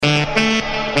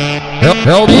É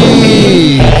o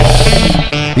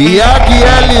Yago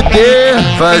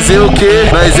LD, fazer o que?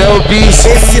 Mas é o bicho.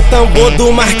 Esse tambor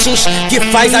do Martins que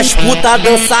faz as putas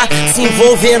dançar, se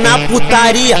envolver na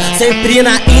putaria, sempre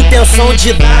na intenção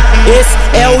de dar.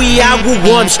 Esse é o Yago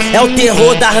Gomes, é o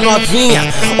terror das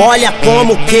novinhas. Olha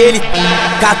como que ele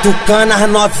tá catucando as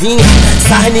novinhas,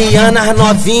 sarneando as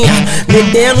novinhas,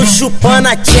 metendo, chupando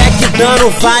a check, dando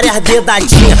várias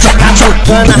dedadinhas.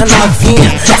 Catucando as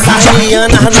novinhas,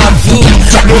 sarneando as novinhas,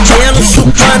 metendo,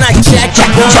 chupando a check,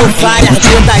 dando várias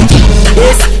dedadinhas.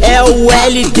 Esse é o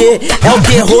LD, é o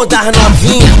terror das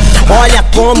novinhas. Olha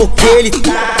como que ele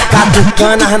tá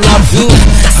catucando as novinhas,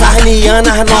 sarneando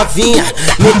as novinhas,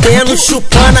 metendo,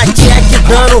 chupando a check,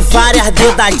 dando várias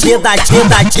dedadinhas.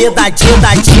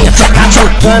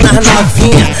 Catucando as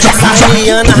novinhas,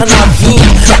 sarneando as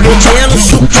novinhas, metendo,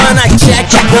 chupando a check,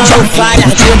 dando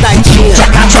várias dedadinhas.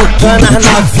 Catucando as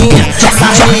novinhas,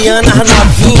 sarneando as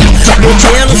novinhas,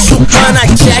 metendo, chupando a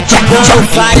check, dando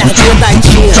várias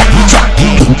dedadinhas.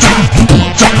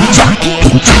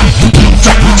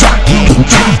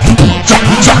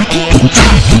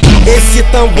 Esse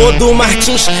tambor do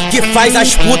Martins que faz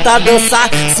as putas dançar,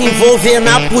 se envolver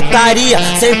na putaria,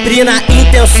 sempre na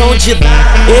intenção de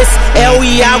dar. Esse é o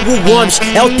Yago Gomes,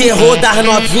 é o terror das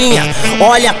novinhas.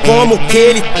 Olha como que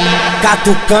ele tá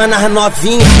catucando as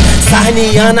novinhas,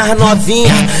 sarneando as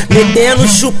novinhas, metendo,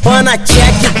 chupando a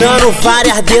check, dando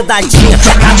várias dedadinhas.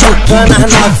 Catucando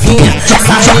as novinhas,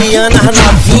 sarneando as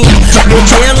novinhas,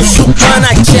 metendo, chupando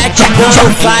a check, dando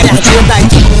várias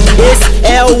dedadinhas. Esse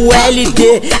é o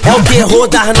LD, é o terror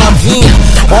das novinhas.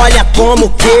 Olha como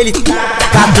que ele tá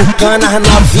catucando as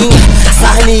novinhas,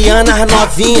 sarneando as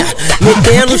novinhas,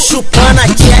 metendo, chupando a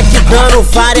check, dando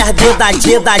várias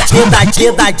dedadinhas.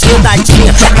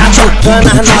 Catucando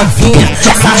as novinhas,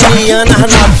 sarneando as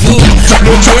novinhas,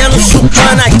 metendo,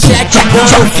 chupando a check,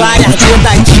 dando várias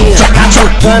dedadinhas.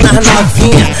 Catucando as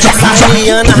novinhas,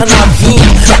 sarneando as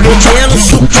novinhas, metendo,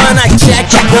 chupando a check,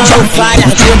 dando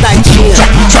várias dedadinhas.